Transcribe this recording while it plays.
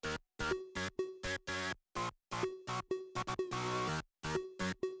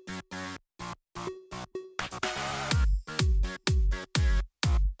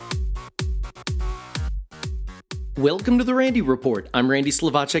Welcome to The Randy Report. I'm Randy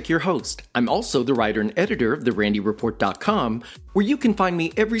Slovacek, your host. I'm also the writer and editor of therandyreport.com, where you can find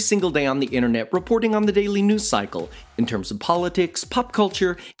me every single day on the internet reporting on the daily news cycle in terms of politics, pop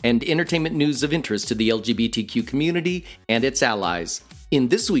culture, and entertainment news of interest to the LGBTQ community and its allies. In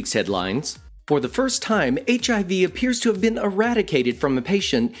this week's headlines, for the first time, HIV appears to have been eradicated from a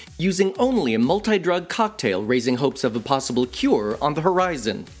patient using only a multi-drug cocktail, raising hopes of a possible cure on the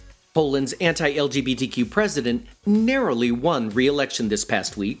horizon. Poland's anti-LGBTQ president narrowly won re-election this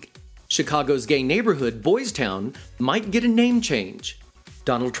past week. Chicago's gay neighborhood, Boystown, might get a name change.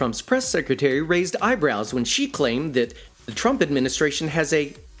 Donald Trump's press secretary raised eyebrows when she claimed that the Trump administration has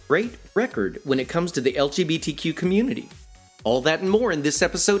a great record when it comes to the LGBTQ community. All that and more in this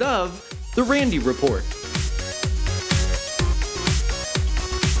episode of The Randy Report.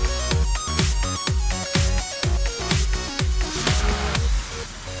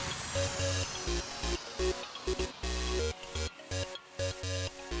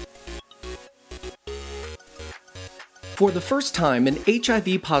 For the first time, an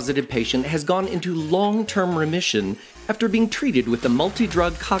HIV-positive patient has gone into long-term remission after being treated with a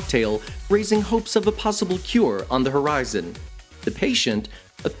multi-drug cocktail, raising hopes of a possible cure on the horizon. The patient,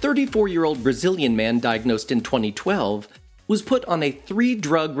 a 34-year-old Brazilian man diagnosed in 2012, was put on a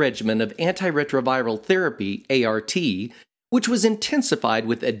 3-drug regimen of antiretroviral therapy, ART, which was intensified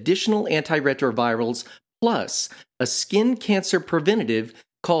with additional antiretrovirals plus a skin cancer preventative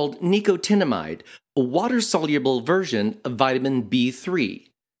called nicotinamide, a water-soluble version of vitamin B3.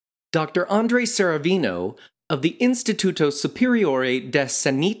 Dr. Andre Saravino of the Istituto Superiore di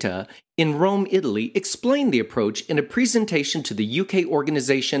Sanità in Rome, Italy, explained the approach in a presentation to the UK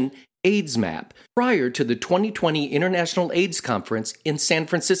organization AIDSmap prior to the 2020 International AIDS Conference in San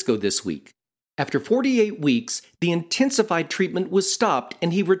Francisco this week. After 48 weeks, the intensified treatment was stopped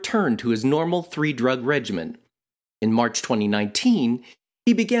and he returned to his normal 3-drug regimen. In March 2019,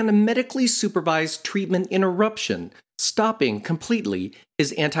 he began a medically supervised treatment interruption, stopping completely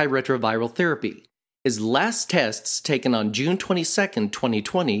his antiretroviral therapy. His last tests, taken on June 22,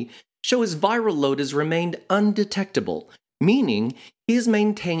 2020, show his viral load has remained undetectable, meaning he has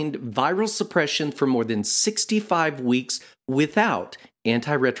maintained viral suppression for more than 65 weeks without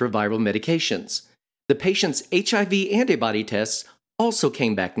antiretroviral medications. The patient's HIV antibody tests also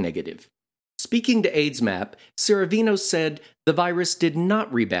came back negative. Speaking to AIDSmap, Saravino said the virus did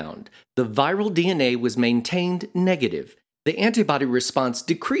not rebound. The viral DNA was maintained negative. The antibody response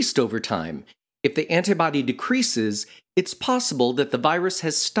decreased over time. If the antibody decreases, it's possible that the virus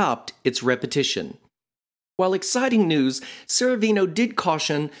has stopped its repetition. While exciting news, Saravino did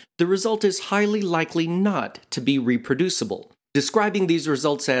caution the result is highly likely not to be reproducible, describing these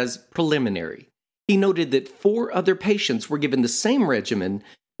results as preliminary. He noted that 4 other patients were given the same regimen,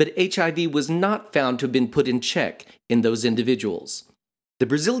 but HIV was not found to have been put in check in those individuals. The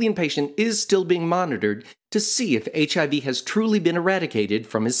Brazilian patient is still being monitored to see if HIV has truly been eradicated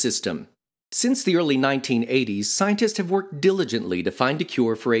from his system. Since the early 1980s, scientists have worked diligently to find a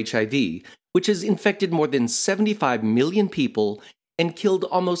cure for HIV, which has infected more than 75 million people and killed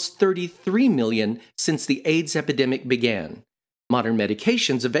almost 33 million since the AIDS epidemic began. Modern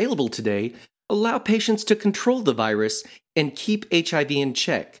medications available today allow patients to control the virus and keep HIV in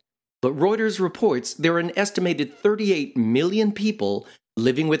check. But Reuters reports there are an estimated 38 million people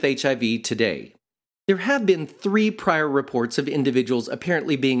living with HIV today. There have been 3 prior reports of individuals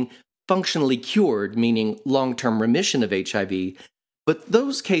apparently being functionally cured, meaning long-term remission of HIV, but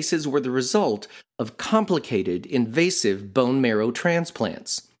those cases were the result of complicated, invasive bone marrow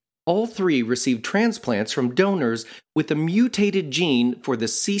transplants. All 3 received transplants from donors with a mutated gene for the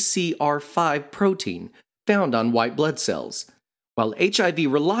CCR5 protein found on white blood cells. While HIV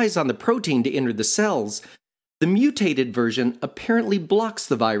relies on the protein to enter the cells, the mutated version apparently blocks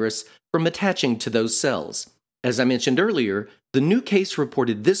the virus from attaching to those cells. As I mentioned earlier, the new case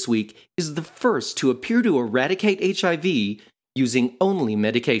reported this week is the first to appear to eradicate HIV using only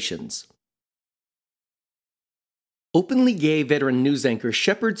medications. Openly gay veteran news anchor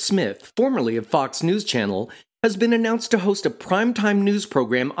Shepard Smith, formerly of Fox News Channel, has been announced to host a primetime news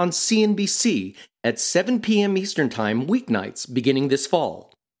program on CNBC at 7 p.m. Eastern Time weeknights beginning this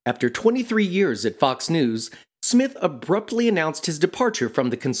fall. After 23 years at Fox News, Smith abruptly announced his departure from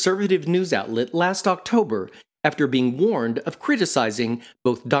the conservative news outlet last October after being warned of criticizing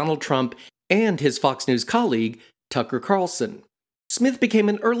both Donald Trump and his Fox News colleague, Tucker Carlson. Smith became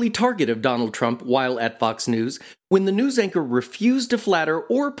an early target of Donald Trump while at Fox News when the news anchor refused to flatter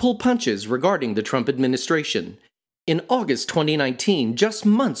or pull punches regarding the Trump administration. In August 2019, just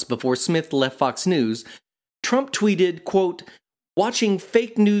months before Smith left Fox News, Trump tweeted, quote, Watching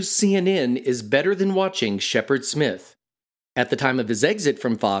fake news CNN is better than watching Shepard Smith. At the time of his exit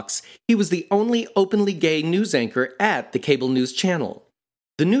from Fox, he was the only openly gay news anchor at the cable news channel.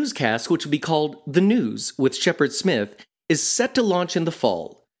 The newscast, which will be called The News with Shepard Smith, is set to launch in the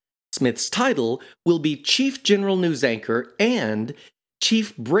fall. Smith's title will be Chief General News Anchor and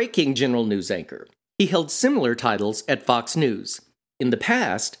Chief Breaking General News Anchor. He held similar titles at Fox News. In the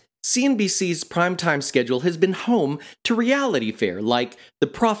past, CNBC's primetime schedule has been home to reality fare like The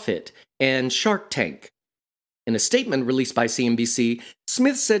Prophet and Shark Tank. In a statement released by CNBC,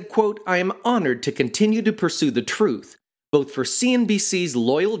 Smith said, quote, "I am honored to continue to pursue the truth, both for CNBC's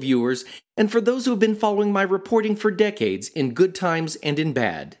loyal viewers and for those who have been following my reporting for decades in good times and in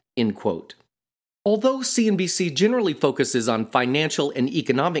bad," end quote. Although CNBC generally focuses on financial and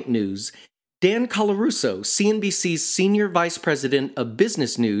economic news, Dan Colarusso, CNBC's Senior Vice President of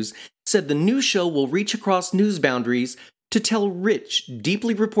Business News, said the new show will reach across news boundaries to tell rich,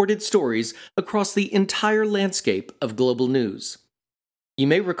 deeply reported stories across the entire landscape of global news. You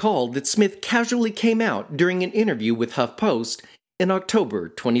may recall that Smith casually came out during an interview with HuffPost in October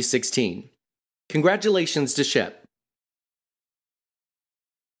 2016. Congratulations to Shep.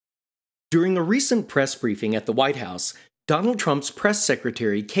 During a recent press briefing at the White House, Donald Trump's press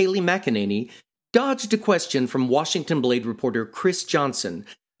secretary, Kayleigh McEnany, dodged a question from Washington Blade reporter Chris Johnson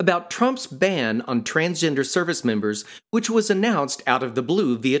about Trump's ban on transgender service members, which was announced out of the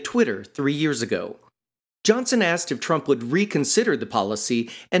blue via Twitter 3 years ago. Johnson asked if Trump would reconsider the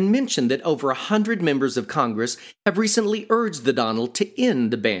policy and mentioned that over 100 members of Congress have recently urged the Donald to end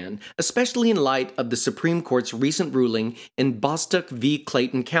the ban, especially in light of the Supreme Court's recent ruling in Bostock v.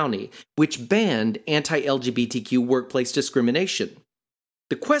 Clayton County, which banned anti-LGBTQ workplace discrimination.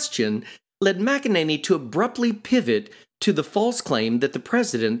 The question led McEnany to abruptly pivot to the false claim that the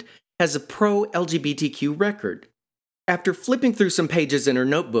president has a pro-LGBTQ record. After flipping through some pages in her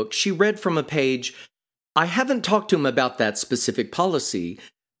notebook, she read from a page, "I haven't talked to him about that specific policy,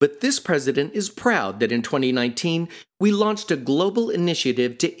 but this president is proud that in 2019 we launched a global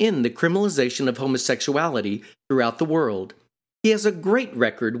initiative to end the criminalization of homosexuality throughout the world. He has a great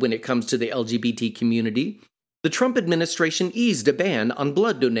record when it comes to the LGBT community. The Trump administration eased a ban on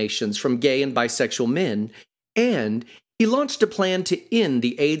blood donations from gay and bisexual men, and he launched a plan to end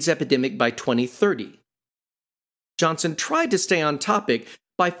the AIDS epidemic by 2030. Johnson tried to stay on topic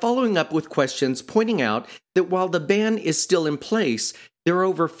by following up with questions pointing out that while the ban is still in place, there are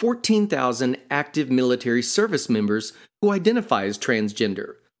over 14,000 active military service members who identify as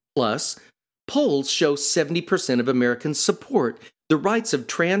transgender. Plus, polls show 70% of Americans support the rights of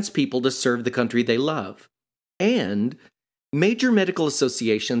trans people to serve the country they love. And major medical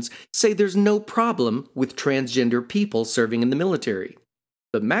associations say there's no problem with transgender people serving in the military."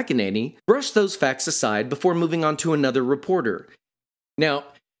 But McEnany brushed those facts aside before moving on to another reporter. Now,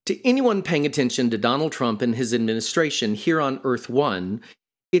 to anyone paying attention to Donald Trump and his administration here on Earth One,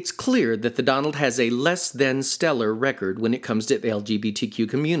 it's clear that the Donald has a less than stellar record when it comes to the LGBTQ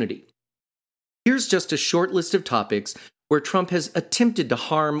community. Here's just a short list of topics where Trump has attempted to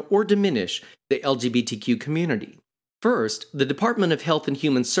harm or diminish the LGBTQ community. First, the Department of Health and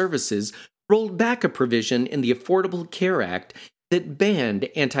Human Services rolled back a provision in the Affordable Care Act that banned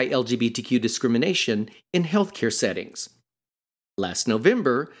anti-LGBTQ discrimination in healthcare settings. Last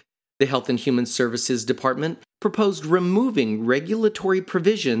November, the Health and Human Services Department proposed removing regulatory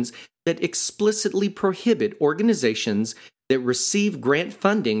provisions that explicitly prohibit organizations that receive grant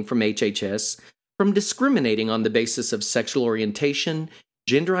funding from HHS from discriminating on the basis of sexual orientation,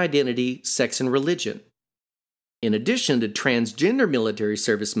 gender identity, sex, and religion. In addition to transgender military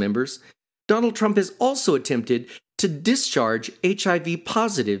service members, Donald Trump has also attempted to discharge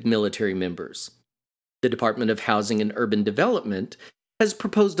HIV-positive military members. The Department of Housing and Urban Development has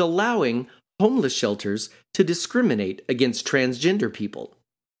proposed allowing homeless shelters to discriminate against transgender people.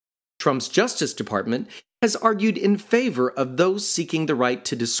 Trump's Justice Department has argued in favor of those seeking the right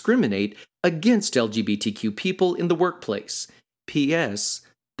to discriminate against LGBTQ people in the workplace. P.S.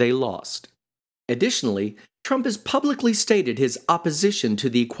 They lost. Additionally, Trump has publicly stated his opposition to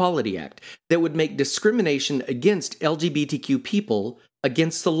the Equality Act that would make discrimination against LGBTQ people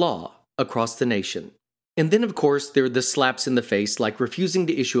against the law across the nation. And then, of course, there are the slaps in the face like refusing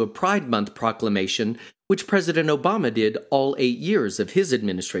to issue a Pride Month proclamation, which President Obama did all 8 years of his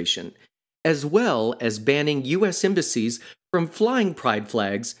administration, as well as banning U.S. embassies from flying pride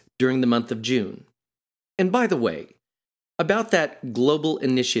flags during the month of June. And by the way, about that global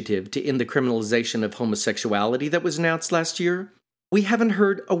initiative to end the criminalization of homosexuality that was announced last year, we haven't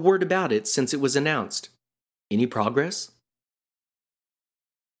heard a word about it since it was announced. Any progress?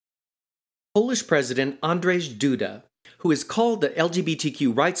 Polish President Andrzej Duda, who has called the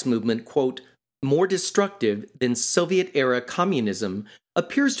LGBTQ rights movement, quote, more destructive than Soviet-era communism,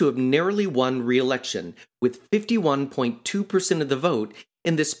 appears to have narrowly won re-election with 51.2% of the vote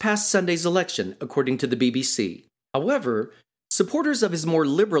in this past Sunday's election, according to the BBC. However, supporters of his more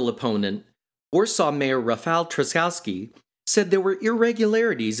liberal opponent, Warsaw Mayor Rafał Trzaskowski, said there were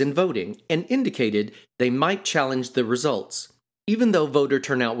irregularities in voting and indicated they might challenge the results. Even though voter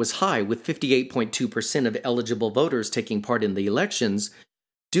turnout was high, with 58.2% of eligible voters taking part in the elections,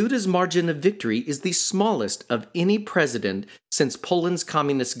 Duda's margin of victory is the smallest of any president since Poland's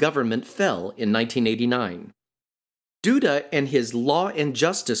communist government fell in 1989. Duda and his Law and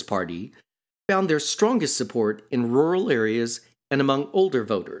Justice Party found their strongest support in rural areas and among older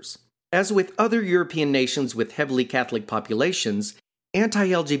voters. As with other European nations with heavily Catholic populations,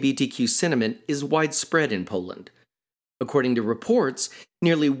 anti-LGBTQ sentiment is widespread in Poland. According to reports,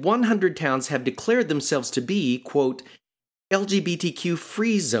 nearly 100 towns have declared themselves to be, quote,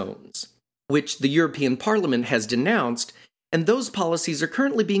 LGBTQ-free zones, which the European Parliament has denounced, and those policies are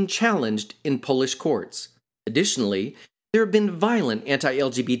currently being challenged in Polish courts. Additionally, there have been violent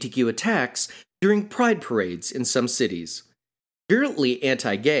anti-LGBTQ attacks during pride parades in some cities. Virulently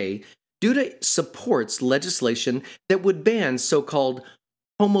anti-gay, Duda supports legislation that would ban so-called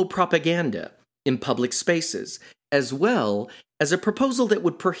homopropaganda in public spaces, as well as a proposal that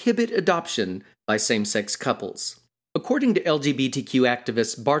would prohibit adoption by same-sex couples. According to LGBTQ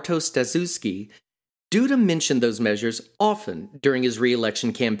activist Bartosz Staszewski, Duda mentioned those measures often during his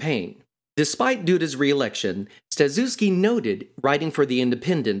re-election campaign. Despite Duda's re-election, Staszewski noted, writing for The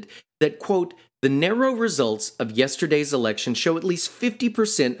Independent, that, quote, the narrow results of yesterday's election show at least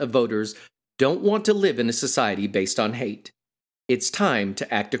 50% of voters don't want to live in a society based on hate. It's time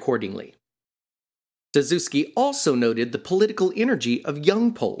to act accordingly. Staszewski also noted the political energy of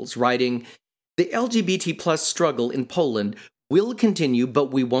young Poles, writing, the LGBT plus struggle in Poland will continue,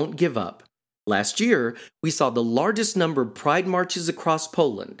 but we won't give up. Last year, we saw the largest number of pride marches across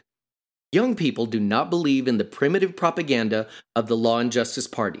Poland. Young people do not believe in the primitive propaganda of the Law and Justice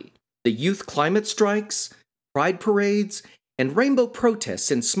Party. The youth climate strikes, pride parades, and rainbow protests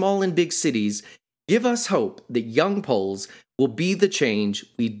in small and big cities give us hope that young Poles will be the change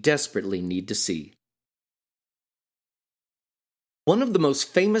we desperately need to see. One of the most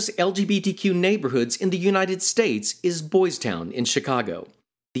famous LGBTQ neighborhoods in the United States is Boystown in Chicago.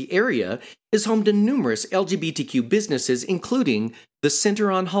 The area is home to numerous LGBTQ businesses, including the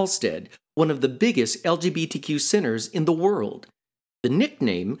Center on Halsted, one of the biggest LGBTQ centers in the world. The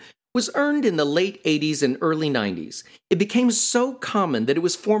nickname was earned in the late 80s and early 90s. It became so common that it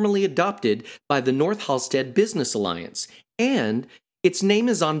was formally adopted by the North Halsted Business Alliance, and its name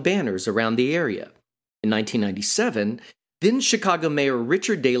is on banners around the area. In 1997, then Chicago Mayor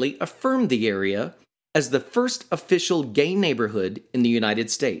Richard Daley affirmed the area as the first official gay neighborhood in the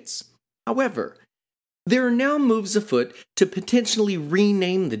United States. However, there are now moves afoot to potentially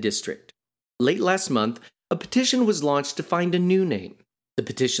rename the district. Late last month, a petition was launched to find a new name. The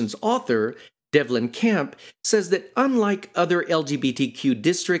petition's author, Devlin Camp, says that unlike other LGBTQ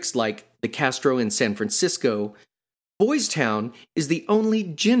districts like the Castro in San Francisco, Boystown is the only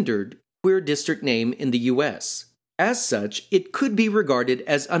gendered queer district name in the U.S. As such, it could be regarded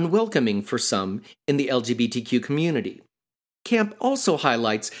as unwelcoming for some in the LGBTQ community. Camp also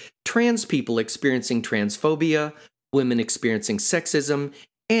highlights trans people experiencing transphobia, women experiencing sexism,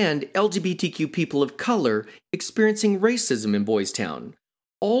 and LGBTQ people of color experiencing racism in Boystown.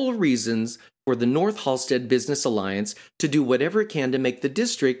 All reasons for the North Halsted Business Alliance to do whatever it can to make the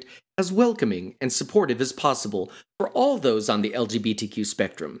district as welcoming and supportive as possible for all those on the LGBTQ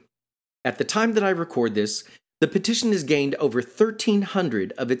spectrum. At the time that I record this, the petition has gained over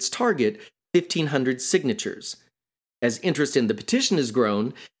 1,300 of its target 1,500 signatures. As interest in the petition has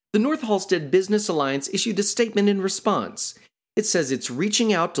grown, the North Halsted Business Alliance issued a statement in response. It says it's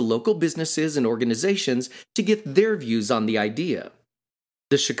reaching out to local businesses and organizations to get their views on the idea.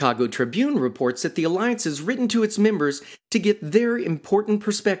 The Chicago Tribune reports that the Alliance has written to its members to get their important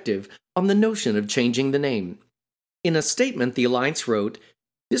perspective on the notion of changing the name. In a statement, the Alliance wrote,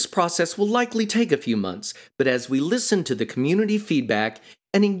 "This process will likely take a few months, but as we listen to the community feedback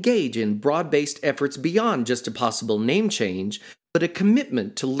and engage in broad-based efforts beyond just a possible name change, but a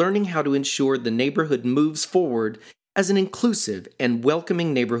commitment to learning how to ensure the neighborhood moves forward as an inclusive and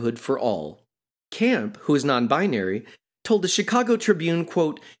welcoming neighborhood for all." Camp, who is non-binary, told the Chicago Tribune,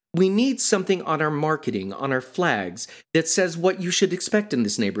 quote, "We need something on our marketing, on our flags, that says what you should expect in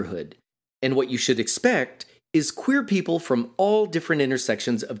this neighborhood. And what you should expect is queer people from all different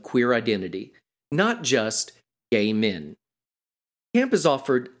intersections of queer identity, not just gay men." Camp has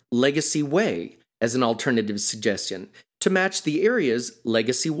offered Legacy Way as an alternative suggestion. to match the area's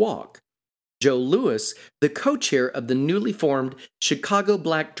Legacy Walk. Joe Lewis, the co-chair of the newly formed Chicago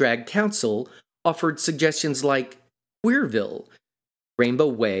Black Drag Council, offered suggestions like Queerville, Rainbow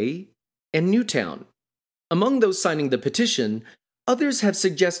Way, and Newtown. Among those signing the petition, others have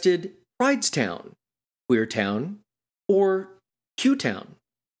suggested Pridestown, Queertown, or Q-Town.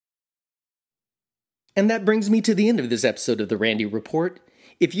 And that brings me to the end of this episode of the Randy Report.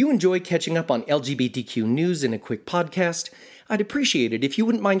 If you enjoy catching up on LGBTQ news in a quick podcast, I'd appreciate it if you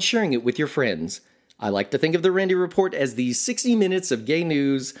wouldn't mind sharing it with your friends. I like to think of the Randy Report as the 60 minutes of gay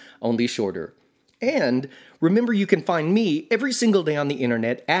news, only shorter. And remember, you can find me every single day on the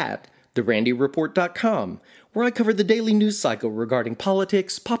internet at therandyreport.com, where I cover the daily news cycle regarding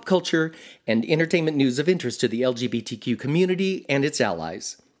politics, pop culture, and entertainment news of interest to the LGBTQ community and its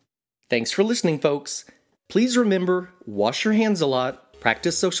allies. Thanks for listening, folks. Please remember, wash your hands a lot,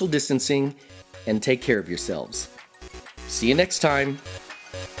 practice social distancing, and take care of yourselves. See you next time.